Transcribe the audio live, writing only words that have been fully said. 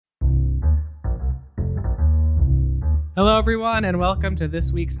Hello, everyone, and welcome to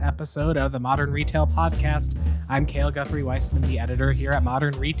this week's episode of the Modern Retail Podcast. I'm Cale Guthrie-Weissman, the editor here at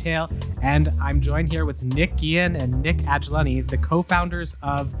Modern Retail, and I'm joined here with Nick Guillen and Nick Ajluni, the co-founders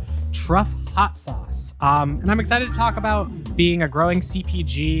of Truff Hot Sauce. And I'm excited to talk about being a growing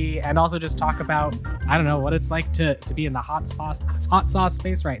CPG and also just talk about, I don't know, what it's like to be in the hot sauce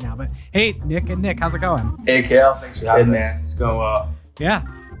space right now. But hey, Nick and Nick, how's it going? Hey, Cale, thanks for having us. It's going well. Yeah.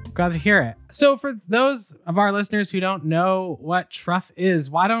 Glad to hear it. So for those of our listeners who don't know what Truff is,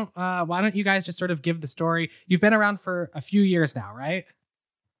 why don't you guys just sort of give the story? You've been around for a few years now, right?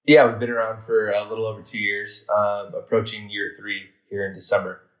 Yeah, we've been around for a little over 2 years, approaching year 3 here in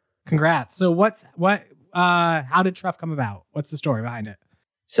December. Congrats. So how did Truff come about? What's the story behind it?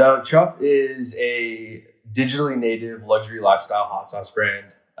 So Truff is a digitally native luxury lifestyle hot sauce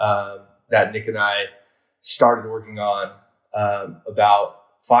brand that Nick and I started working on about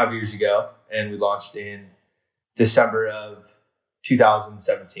 5 years ago, and we launched in December of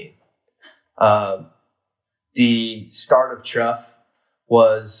 2017. The start of Truff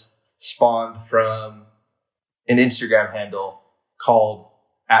was spawned from an Instagram handle called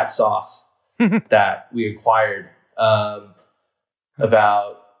 @sauce that we acquired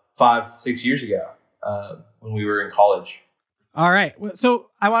about 5-6 years ago when we were in college. All right. So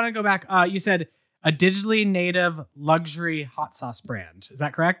I want to go back. You said a digitally native luxury hot sauce brand. Is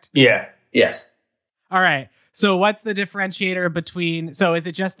that correct? Yeah. Yes. All right. So what's the differentiator between, so is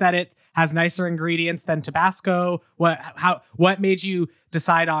it just that it has nicer ingredients than Tabasco? What made you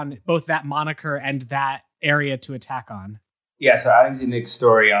decide on both that moniker and that area to attack on? Yeah, so adding to Nick's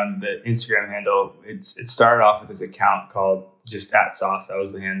story on the Instagram handle, it started off with this account called just @sauce. That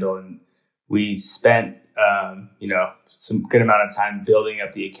was the handle. And we spent, some good amount of time building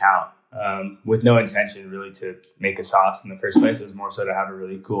up the account with no intention really to make a sauce in the first place. It was more so to have a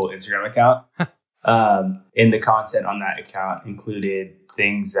really cool Instagram account. And the content on that account included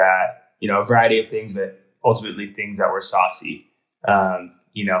things that, a variety of things, but ultimately things that were saucy.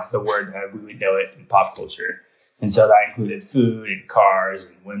 The word that we would know it in pop culture. And so that included food and cars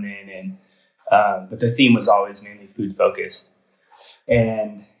and women. And but the theme was always mainly food focused.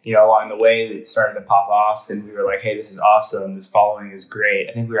 And, along the way it started to pop off and we were like, hey, this is awesome. This following is great.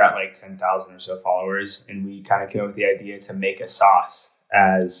 I think we were at like 10,000 or so followers. And we kind of came up with the idea to make a sauce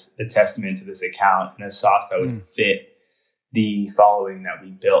as a testament to this account and a sauce that would fit the following that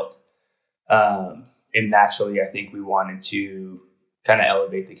we built. And naturally, I think we wanted to kind of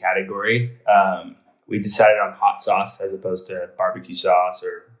elevate the category. We decided on hot sauce as opposed to barbecue sauce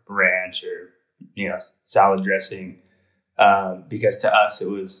or ranch or, salad dressing. Because to us, it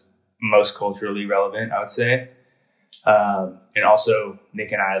was most culturally relevant, I would say. And also,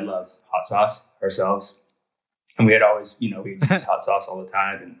 Nick and I love hot sauce ourselves. And we had always, we use hot sauce all the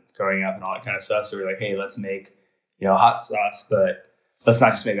time and growing up and all that kind of stuff. So we were like, hey, let's make, hot sauce, but let's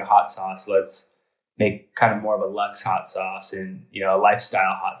not just make a hot sauce. Let's make kind of more of a luxe hot sauce and, a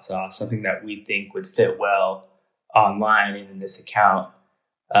lifestyle hot sauce, something that we think would fit well online and in this account.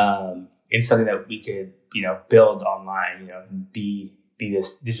 And something that we could, build online, be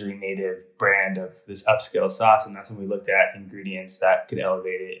this digitally native brand of this upscale sauce. And that's when we looked at ingredients that could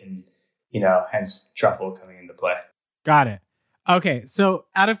elevate it and, hence truffle coming into play. Got it. Okay. So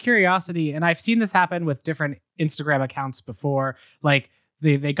out of curiosity, and I've seen this happen with different Instagram accounts before, like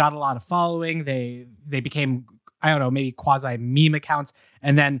they got a lot of following. They became, I don't know, maybe quasi meme accounts.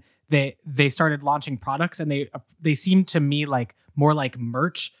 And then they started launching products and they seemed to me like more like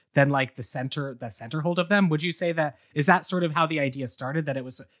merch than like the center hold of them. Would you say that is that sort of how the idea started, that it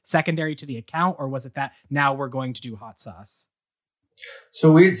was secondary to the account, or was it that now we're going to do hot sauce?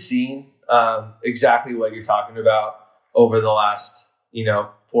 So we had seen exactly what you're talking about over the last,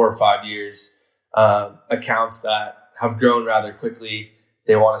 4 or 5 years. Accounts that have grown rather quickly.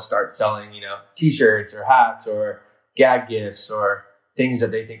 They want to start selling, t-shirts or hats or gag gifts or things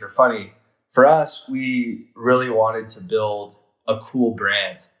that they think are funny. For us, we really wanted to build a cool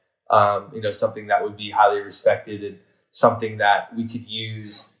brand, something that would be highly respected and something that we could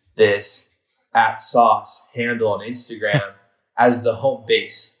use this @sauce handle on Instagram as the home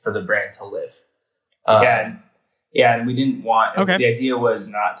base for the brand to live. And we didn't want, okay. The idea was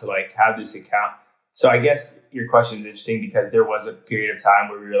not to like have this account. So I guess your question is interesting because there was a period of time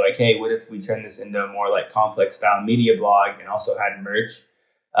where we were like, hey, what if we turn this into a more like complex style media blog and also had merch?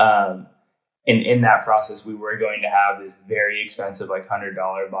 And in that process, we were going to have this very expensive, like $100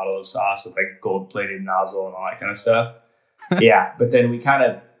 bottle of sauce with like gold plated nozzle and all that kind of stuff. Yeah. But then we kind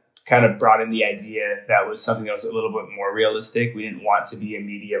of brought in the idea that was something that was a little bit more realistic. We didn't want to be a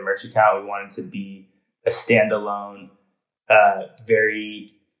media merch account. We wanted to be a standalone,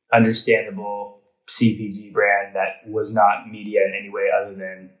 very understandable CPG brand that was not media in any way other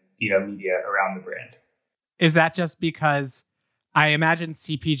than, media around the brand. Is that just because I imagine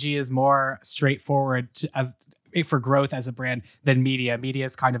CPG is more straightforward for growth as a brand than media? Media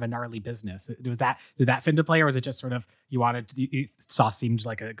is kind of a gnarly business. Did that fit into play, or was it just sort of sauce seemed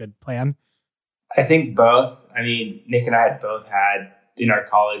like a good plan? I think both. I mean, Nick and I had both had in our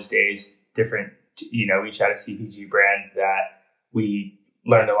college days different, we each had a CPG brand that we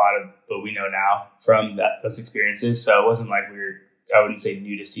learned a lot of what we know now from those experiences. So it wasn't like I wouldn't say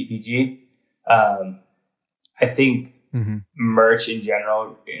new to CPG. I think merch in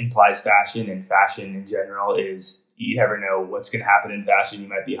general implies fashion, and fashion in general is, you never know what's going to happen in fashion. You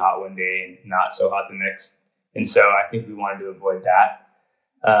might be hot one day and not so hot the next. And so I think we wanted to avoid that.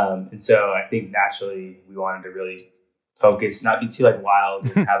 And so I think naturally we wanted to really focus, not be too wild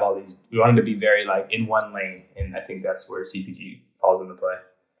and have all these, we wanted to be very in one lane. And I think that's where CPG falls into play.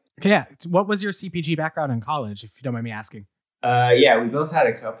 Okay, yeah. What was your CPG background in college, if you don't mind me asking? We both had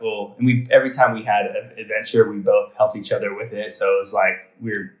a couple, and every time we had an adventure, we both helped each other with it. So it was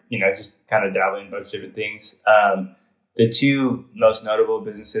we're, just kind of dabbling in a bunch of different things. The two most notable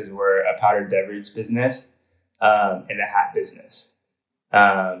businesses were a powdered beverage business, and a hat business.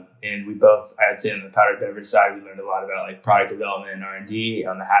 And we both, I would say on the powdered beverage side, we learned a lot about product development and R&D.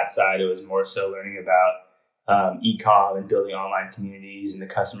 On the hat side, it was more so learning about e-com and building online communities and the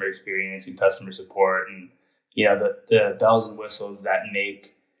customer experience and customer support and the bells and whistles that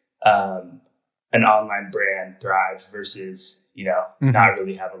make an online brand thrive versus not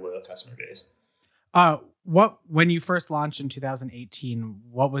really have a loyal customer base. When you first launched in 2018,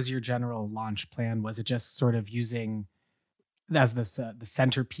 what was your general launch plan? Was it just sort of using as the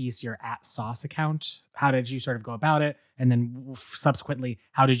centerpiece your @sauce account? How did you sort of go about it? And then subsequently,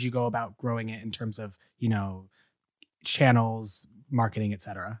 how did you go about growing it in terms of channels, marketing,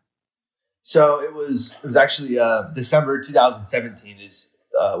 etc.? So it was actually December 2017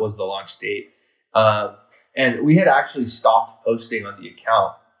 was the launch date, and we had actually stopped posting on the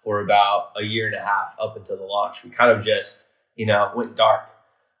account for about a year and a half up until the launch. We kind of just went dark,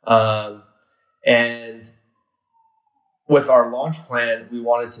 and with our launch plan, we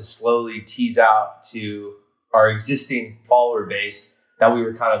wanted to slowly tease out to our existing follower base that we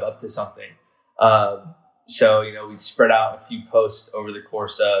were kind of up to something. So we spread out a few posts over the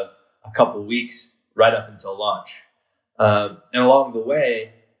course of a couple weeks right up until launch. And along the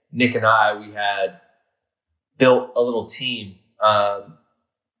way, Nick and we had built a little team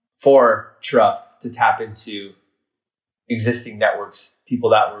for Truff to tap into existing networks, people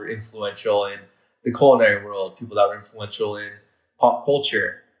that were influential in the culinary world, people that were influential in pop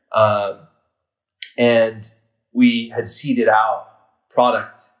culture. And we had seeded out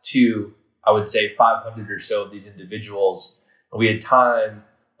product to, I would say, 500 or so of these individuals. And we had timed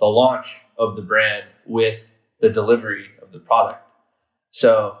the launch of the brand with the delivery of the product.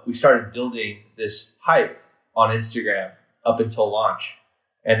 So we started building this hype on Instagram up until launch.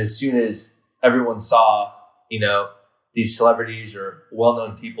 And as soon as everyone saw, these celebrities or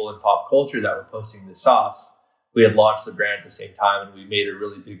well-known people in pop culture that were posting the sauce, we had launched the brand at the same time, and we made a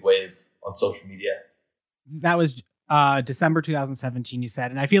really big wave on social media. That was December 2017, you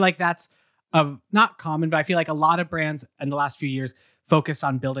said. And I feel like that's not common, but I feel like a lot of brands in the last few years focused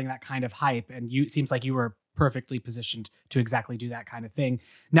on building that kind of hype. And it seems like you were perfectly positioned to exactly do that kind of thing.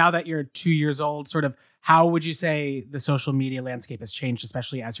 Now that you're 2 years old, sort of, how would you say the social media landscape has changed,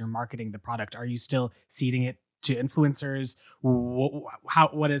 especially as you're marketing the product? Are you still seeding it to influencers?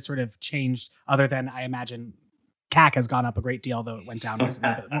 What has sort of changed other than, I imagine, CAC has gone up a great deal, though it went down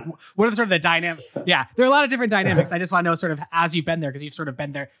recently. But what are the sort of the dynamics? Yeah, there are a lot of different dynamics. I just want to know sort of as you've been there, because you've sort of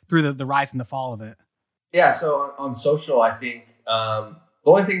been there through the rise and the fall of it. Yeah, so on social, I think the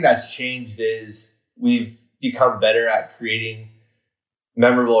only thing that's changed is we've become better at creating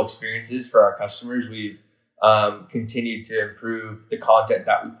memorable experiences for our customers. We've continued to improve the content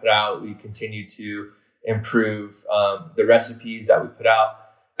that we put out. We continue to improve the recipes that we put out.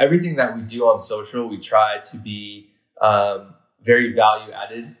 Everything that we do on social, we try to be very value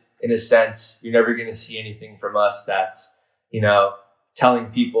added. In a sense, you're never going to see anything from us that's, telling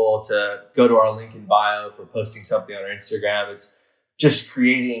people to go to our link in bio for posting something on our Instagram. It's just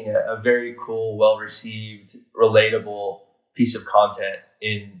creating a very cool, well-received, relatable piece of content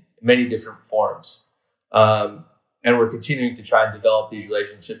in many different forms. And we're continuing to try and develop these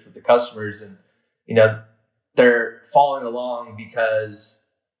relationships with the customers. And, they're following along because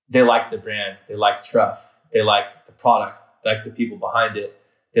they like the brand. They like Truff. They like the product. They like the people behind it.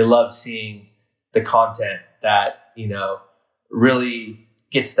 They love seeing the content that, really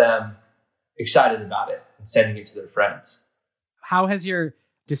gets them excited about it and sending it to their friends. How has your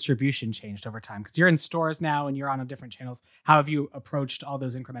distribution changed over time? Because you're in stores now and you're on different channels. How have you approached all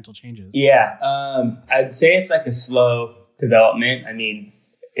those incremental changes? Yeah, I'd say it's like a slow development. I mean,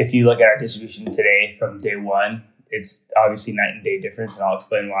 if you look at our distribution today from day one, it's obviously night and day difference, and I'll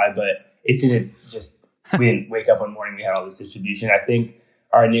explain why. But it didn't just, we didn't wake up one morning, we had all this distribution. I think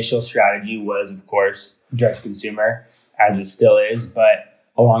our initial strategy was, of course, direct to consumer, as it still is. But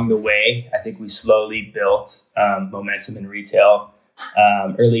along the way, I think we slowly built momentum in retail.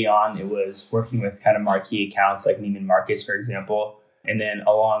 Early on, it was working with kind of marquee accounts like Neiman Marcus, for example. And then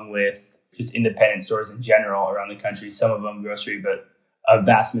along with just independent stores in general around the country, some of them grocery, but a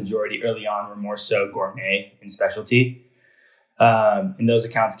vast majority early on were more so gourmet and specialty. And those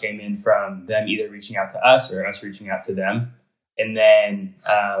accounts came in from them either reaching out to us or us reaching out to them. And then,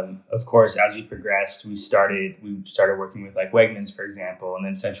 of course, as we progressed, we started working with like Wegmans, for example, and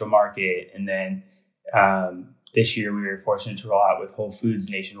then Central Market. And then this year we were fortunate to roll out with Whole Foods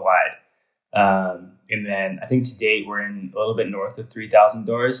nationwide. And then I think to date we're in a little bit north of 3,000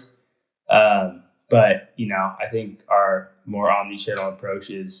 doors. But, I think our more omni-channel approach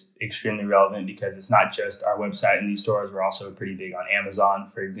is extremely relevant because it's not just our website and these stores. We're also pretty big on Amazon,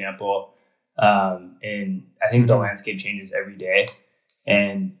 for example. And I think the landscape changes every day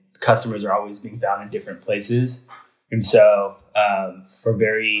and customers are always being found in different places. And so we're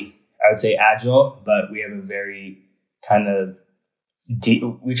very, I would say, agile, but we have a very kind of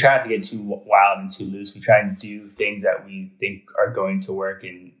we try not to get too wild and too loose. We try and do things that we think are going to work.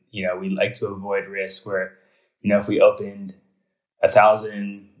 And, we like to avoid risk where, if we opened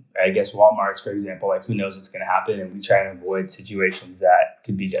 1,000, I guess, Walmarts, for example, like who knows what's going to happen. And we try and avoid situations that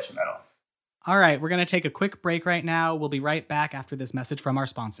could be detrimental. All right. We're going to take a quick break right now. We'll be right back after this message from our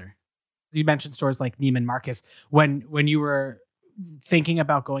sponsor. You mentioned stores like Neiman Marcus. When you were thinking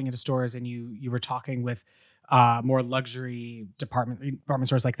about going into stores and you were talking with more luxury department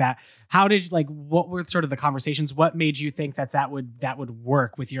stores like that, how did what were sort of the conversations? What made you think that would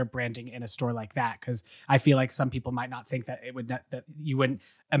work with your branding in a store like that? Because I feel like some people might not think that that you wouldn't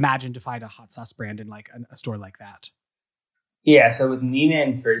imagine to find a hot sauce brand in like a store like that. Yeah, so with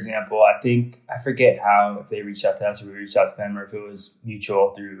Neiman, for example, I forget how, if they reached out to us or we reached out to them, or if it was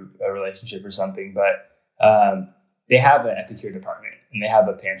mutual through a relationship or something, but they have an Epicure department and they have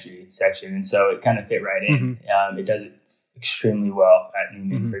a pantry section. And so it kind of fit right in. It does it extremely well at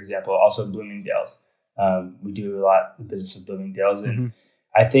Neiman, for example. Also Bloomingdale's. We do a lot of business with Bloomingdale's. And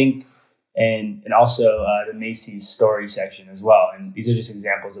I think, and also the Macy's Story section as well. And these are just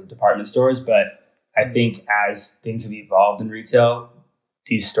examples of department stores. But I think as things have evolved in retail,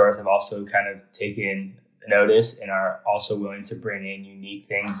 these stores have also kind of taken notice and are also willing to bring in unique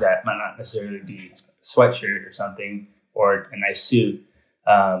things that might not necessarily be a sweatshirt or something or a nice suit,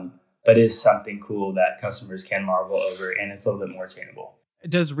 but is something cool that customers can marvel over, and it's a little bit more attainable.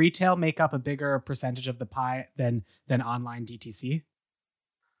 Does retail make up a bigger percentage of the pie than online DTC?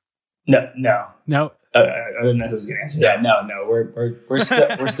 No. I don't know who's going to answer that. No. We're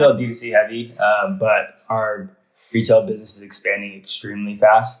still DTC heavy, but our retail business is expanding extremely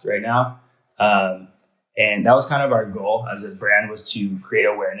fast right now. And that was kind of our goal as a brand, was to create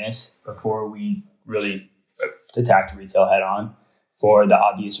awareness before we really attacked retail head on, for the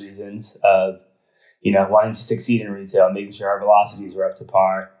obvious reasons of, wanting to succeed in retail, making sure our velocities were up to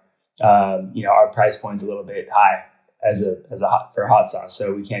par. Our price point's a little bit high for hot sauce.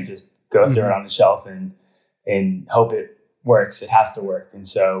 So we can't just go throw it on the shelf and hope it works. It has to work. And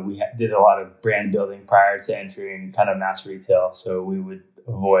so we did a lot of brand building prior to entering kind of mass retail, so we would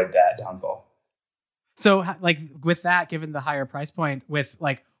avoid that downfall. So with that, given the higher price point with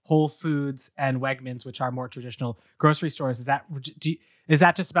like Whole Foods and Wegmans, which are more traditional grocery stores, is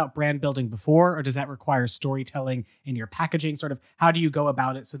that just about brand building before, or does that require storytelling in your packaging? Sort of, how do you go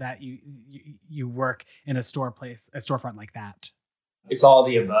about it so that you work in a storefront like that? It's all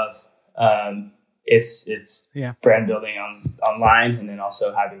the above. It's brand building online, and then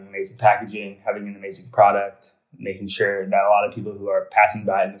also having amazing packaging, having an amazing product, making sure that a lot of people who are passing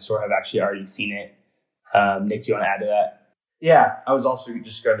by in the store have actually already seen it. Nick, do you want to add to that? Yeah, I was also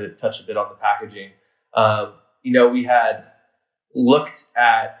just going to touch a bit on the packaging. We had looked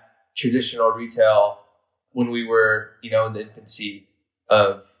at traditional retail when we were, in the infancy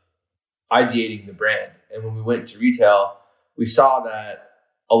of ideating the brand. And when we went to retail, we saw that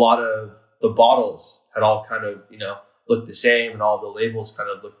a lot of the bottles had all kind of, looked the same, and all the labels kind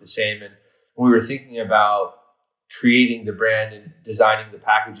of looked the same. And when we were thinking about creating the brand and designing the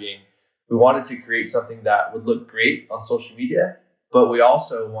packaging, we wanted to create something that would look great on social media, but we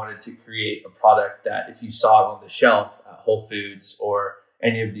also wanted to create a product that if you saw it on the shelf at Whole Foods or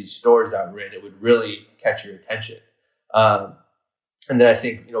any of these stores that we're in, it would really catch your attention. And And then I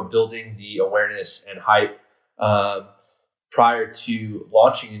think, building the awareness and hype prior to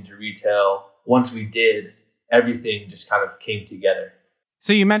launching into retail, once we did, everything just kind of came together.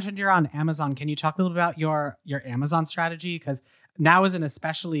 So you mentioned you're on Amazon. Can you talk a little about your Amazon strategy? Because now is an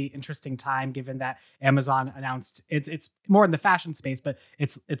especially interesting time, given that Amazon announced it's more in the fashion space, but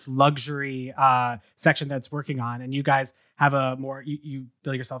it's luxury section that's working on, and you guys have a more you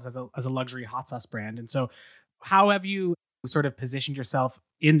bill yourselves as a luxury hot sauce brand. And so, how have you sort of positioned yourself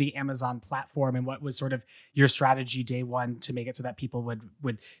in the Amazon platform, and what was sort of your strategy day one to make it so that people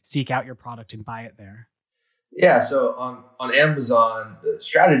would seek out your product and buy it there? Yeah, so on Amazon, the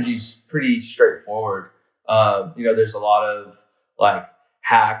strategy's pretty straightforward. There's a lot of like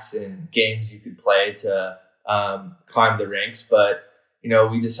hacks and games you could play to climb the ranks, but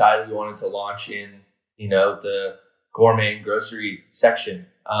we decided we wanted to launch in the gourmet and grocery section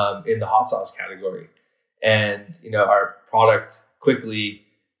in the hot sauce category, and our product quickly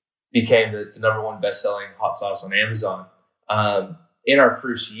became the number one best-selling hot sauce on Amazon. In our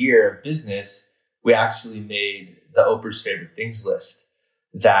first year of business, we actually made the Oprah's Favorite Things list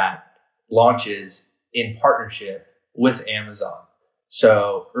that launches in partnership with Amazon.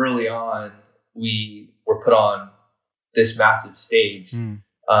 So early on, we were put on this massive stage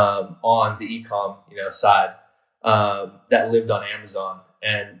on the e-com side that lived on Amazon,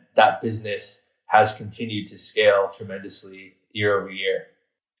 and that business has continued to scale tremendously year over year.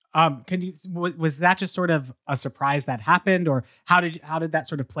 Was that just sort of a surprise that happened, or how did that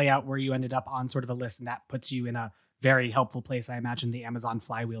sort of play out where you ended up on sort of a list and that puts you in a very helpful place? I imagine the Amazon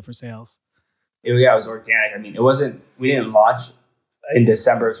flywheel for sales. It was organic. I mean, we didn't launch in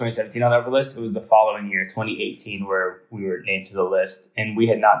December of 2017 on that list. It was the following year, 2018, where we were named to the list, and we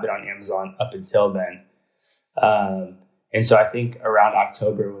had not been on Amazon up until then. And so I think around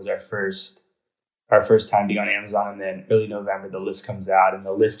October was our first time being on Amazon, and then early November the list comes out, and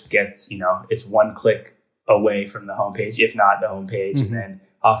the list gets, it's one click away from the homepage, if not the homepage. Mm-hmm. And then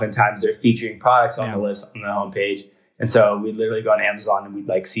oftentimes they're featuring products on the list on the homepage. And so we'd literally go on Amazon and we'd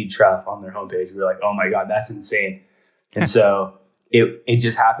like see Truff on their homepage. We're like, oh my God, that's insane. And so it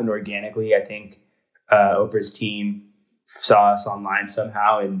just happened organically. I think Oprah's team saw us online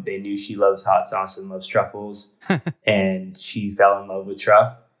somehow, and they knew she loves hot sauce and loves truffles. And she fell in love with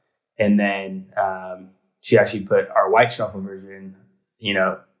Truff. And then she actually put our white truffle version,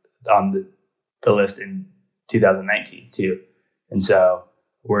 on the list in 2019 too. And so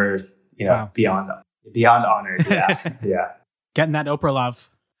we're, wow, beyond honored. Yeah. Yeah. Getting that Oprah love.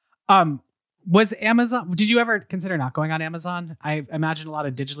 Was Amazon, did you ever consider not going on Amazon? I imagine a lot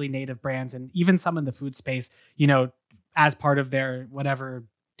of digitally native brands and even some in the food space, as part of their whatever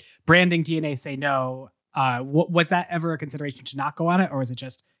branding DNA say no. Was that ever a consideration to not go on it? Or was it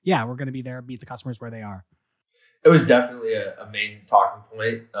just, we're going to be there, meet the customers where they are? It was definitely a main talking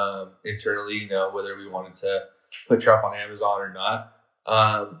point internally, whether we wanted to put Truff on Amazon or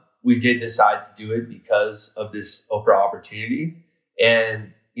not. We did decide to do it because of this Oprah opportunity.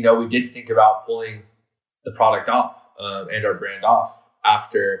 And, we did think about pulling the product off and our brand off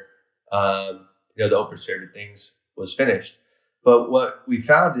after, the Oprah's Favorite Things was finished. But what we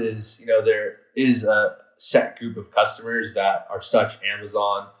found is, there is a set group of customers that are such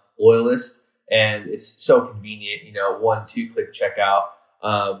Amazon loyalists, and it's so convenient, 1-2 click checkout.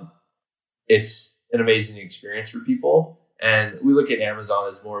 It's an amazing experience for people. And we look at Amazon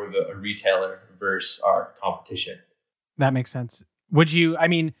as more of a retailer versus our competition. That makes sense.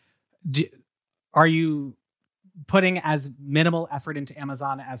 Are you putting as minimal effort into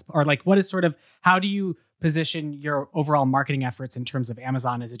Amazon what is sort of, how do you position your overall marketing efforts in terms of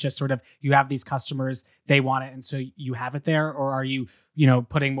Amazon? Is it just sort of, you have these customers, they want it, and so you have it there? Or are you,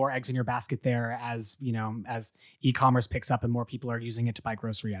 putting more eggs in your basket there as e-commerce picks up and more people are using it to buy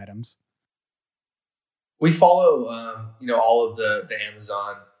grocery items? We follow, all of the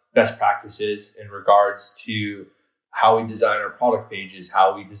Amazon best practices in regards to how we design our product pages,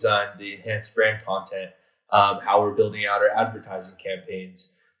 how we design the enhanced brand content, how we're building out our advertising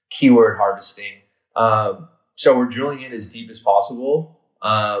campaigns, keyword harvesting. So we're drilling in as deep as possible.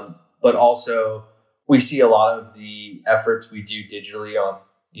 But also we see a lot of the efforts we do digitally on,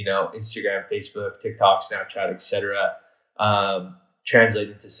 Instagram, Facebook, TikTok, Snapchat, etc., translate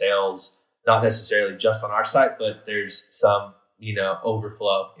into sales, not necessarily just on our site, but there's some,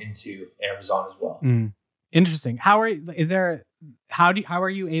 overflow into Amazon as well. Mm. Interesting. How are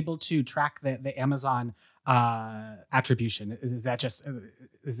you able to track the Amazon attribution? Is that just,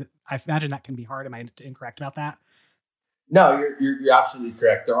 I imagine that can be hard. Am I incorrect about that? No, you're absolutely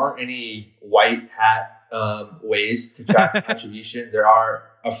correct. There aren't any white hat ways to track attribution. There are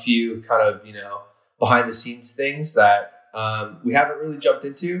a few kind of, behind the scenes things that we haven't really jumped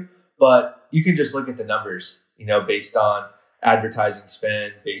into, but you can just look at the numbers, based on advertising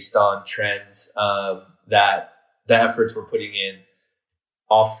spend, based on trends, that the efforts we're putting in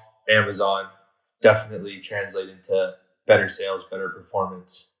off Amazon definitely translate into better sales, better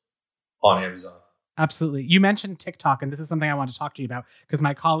performance on Amazon. Absolutely. You mentioned TikTok, and this is something I want to talk to you about because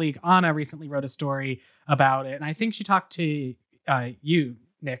my colleague Anna recently wrote a story about it. And I think she talked to you,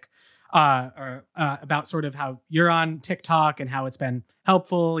 Nick, about sort of how you're on TikTok and how it's been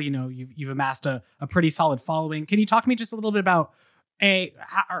helpful. You've amassed a pretty solid following. Can you talk to me just a little bit about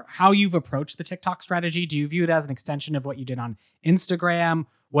how you've approached the TikTok strategy? Do you view it as an extension of what you did on Instagram?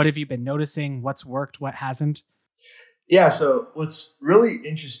 What have you been noticing? What's worked? What hasn't? Yeah. So what's really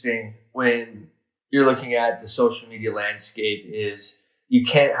interesting when you're looking at the social media landscape is you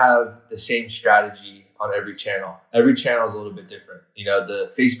can't have the same strategy on every channel. Every channel is a little bit different.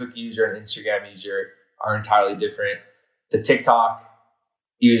 The Facebook user and Instagram user are entirely different. The TikTok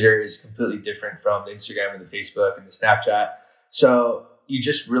user is completely different from the Instagram and the Facebook and the Snapchat. So you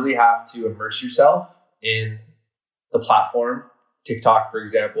just really have to immerse yourself in the platform. TikTok, for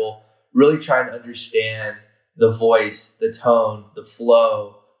example, really try and understand the voice, the tone, the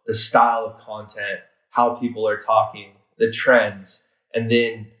flow, the style of content, how people are talking, the trends, and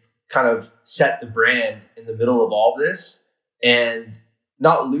then kind of set the brand in the middle of all of this and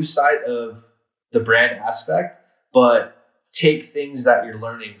not lose sight of the brand aspect, but take things that you're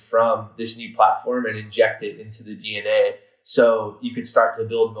learning from this new platform and inject it into the DNA so you could start to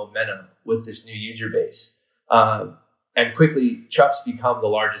build momentum with this new user base. And quickly, Truff's become the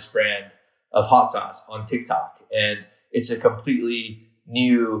largest brand of hot sauce on TikTok. And it's a completely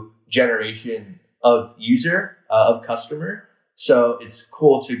new generation of user, of customer. So it's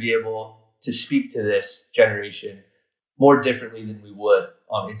cool to be able to speak to this generation more differently than we would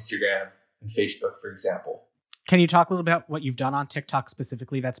on Instagram and Facebook, for example. Can you talk a little bit about what you've done on TikTok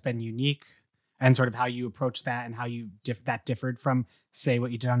specifically that's been unique and sort of how you approach that and how you that differed from, say,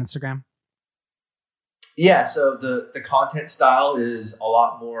 what you did on Instagram? Yeah, so the content style is a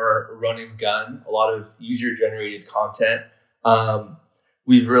lot more run and gun, a lot of user-generated content.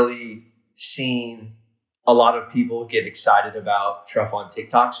 We've really seen a lot of people get excited about Truff on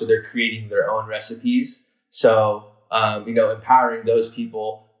TikTok, so they're creating their own recipes. So, empowering those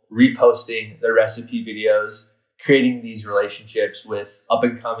people, reposting their recipe videos, creating these relationships with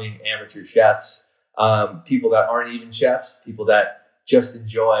up-and-coming amateur chefs, people that aren't even chefs, people that just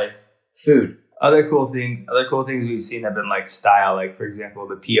enjoy food. Other cool things we've seen have been like style, like for example,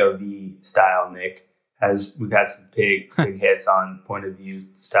 the POV style. Nick we've had some big hits on point of view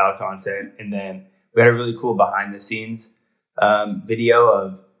style content. And then we had a really cool behind the scenes video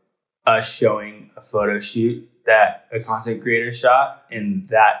of us showing a photo shoot that a content creator shot. And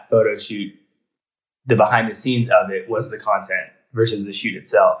that photo shoot, the behind the scenes of it was the content versus the shoot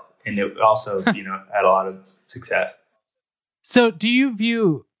itself. And it also, had a lot of success. So do you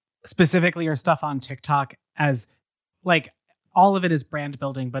view specifically your stuff on TikTok as like all of it is brand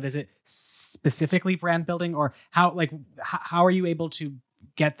building, but is it specifically brand building, or how are you able to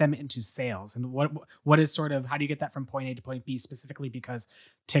get them into sales? And what is sort of, how do you get that from point A to point B specifically because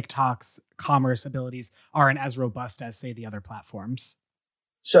TikTok's commerce abilities aren't as robust as, say, the other platforms?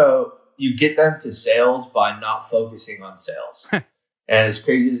 So you get them to sales by not focusing on sales. And as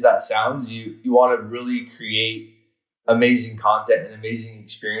crazy as that sounds, you want to really create amazing content and amazing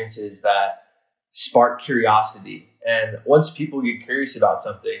experiences that spark curiosity. And once people get curious about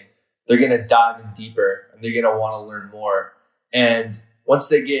something, they're going to dive in deeper and they're going to want to learn more. And once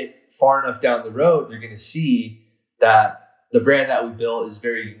they get far enough down the road, they're going to see that the brand that we built is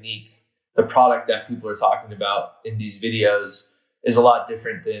very unique. The product that people are talking about in these videos is a lot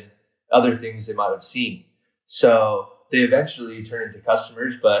different than other things they might have seen. So they eventually turn into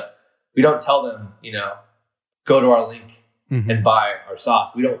customers, but we don't tell them, go to our link and buy our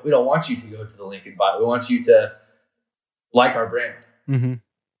sauce. We don't want you to go to the link and buy it. We want you to like our brand. Mm-hmm.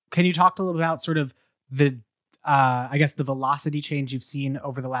 Can you talk a little about sort of the velocity change you've seen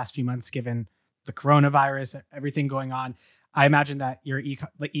over the last few months, given the coronavirus, everything going on? I imagine that your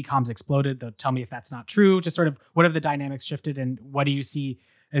e-com's exploded, though. Tell me if that's not true. Just sort of what have the dynamics shifted, and what do you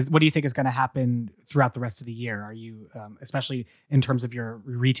think is going to happen throughout the rest of the year? Are you, especially in terms of your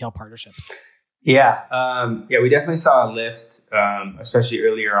retail partnerships? Yeah, we definitely saw a lift, especially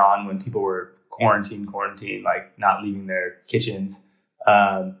earlier on when people were quarantined, like not leaving their kitchens.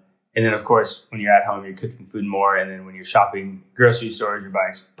 And then, of course, when you're at home, you're cooking food more. And then when you're shopping grocery stores, you're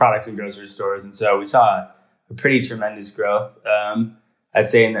buying products in grocery stores. And so we saw a pretty tremendous growth. I'd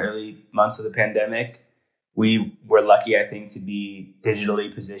say in the early months of the pandemic, we were lucky, I think, to be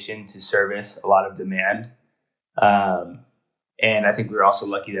digitally positioned to service a lot of demand. And I think we were also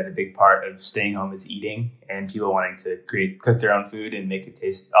lucky that a big part of staying home is eating and people wanting to cook their own food and make it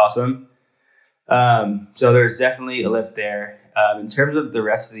taste awesome. So there's definitely a lift there. In terms of the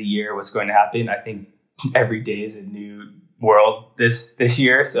rest of the year, what's going to happen, I think every day is a new world this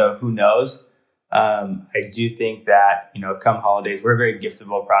year. So who knows? I do think that, come holidays, we're a very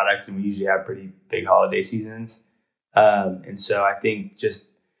giftable product and we usually have pretty big holiday seasons. And so I think just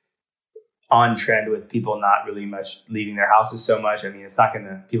on trend with people not really much leaving their houses so much. I mean,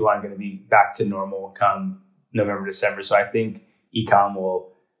 people aren't going to be back to normal come November, December. So I think e-com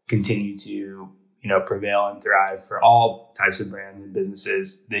will continue to, prevail and thrive for all types of brands and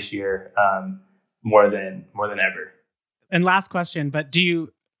businesses this year, more than ever. And last question, but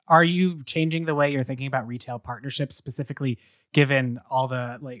are you changing the way you're thinking about retail partnerships, specifically given all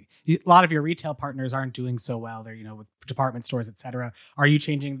the, a lot of your retail partners aren't doing so well? They're, with department stores, et cetera. Are you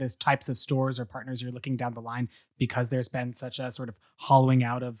changing the types of stores or partners you're looking down the line because there's been such a sort of hollowing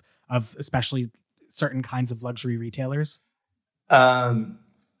out of especially certain kinds of luxury retailers?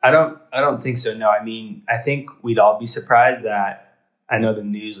 I don't think so. No, I mean, I think we'd all be surprised that I know the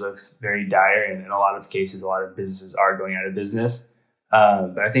news looks very dire and in a lot of cases, a lot of businesses are going out of business.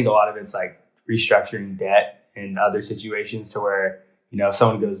 But I think a lot of it's like restructuring debt and other situations to where, if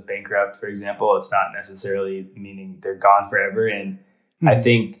someone goes bankrupt, for example, it's not necessarily meaning they're gone forever. And I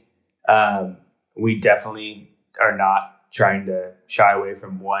think we definitely are not trying to shy away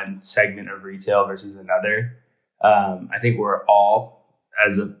from one segment of retail versus another. I think we're all,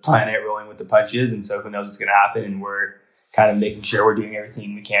 as a planet, rolling with the punches. And so who knows what's going to happen. And we're kind of making sure we're doing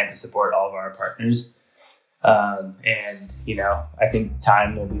everything we can to support all of our partners. I think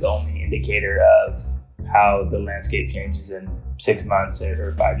time will be the only indicator of how the landscape changes in 6 months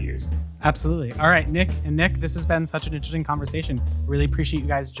or 5 years. Absolutely. All right, Nick, this has been such an interesting conversation. Really appreciate you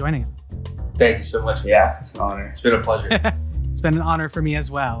guys joining. Thank you so much. Yeah, it's an honor. It's been a pleasure. It's been an honor for me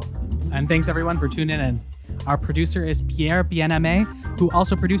as well. And thanks everyone for tuning in. Our producer is Pierre Bien-Aimé, who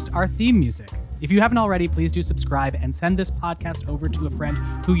also produced our theme music. If you haven't already, please do subscribe and send this podcast over to a friend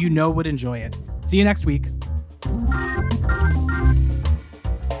who would enjoy it. See you next week.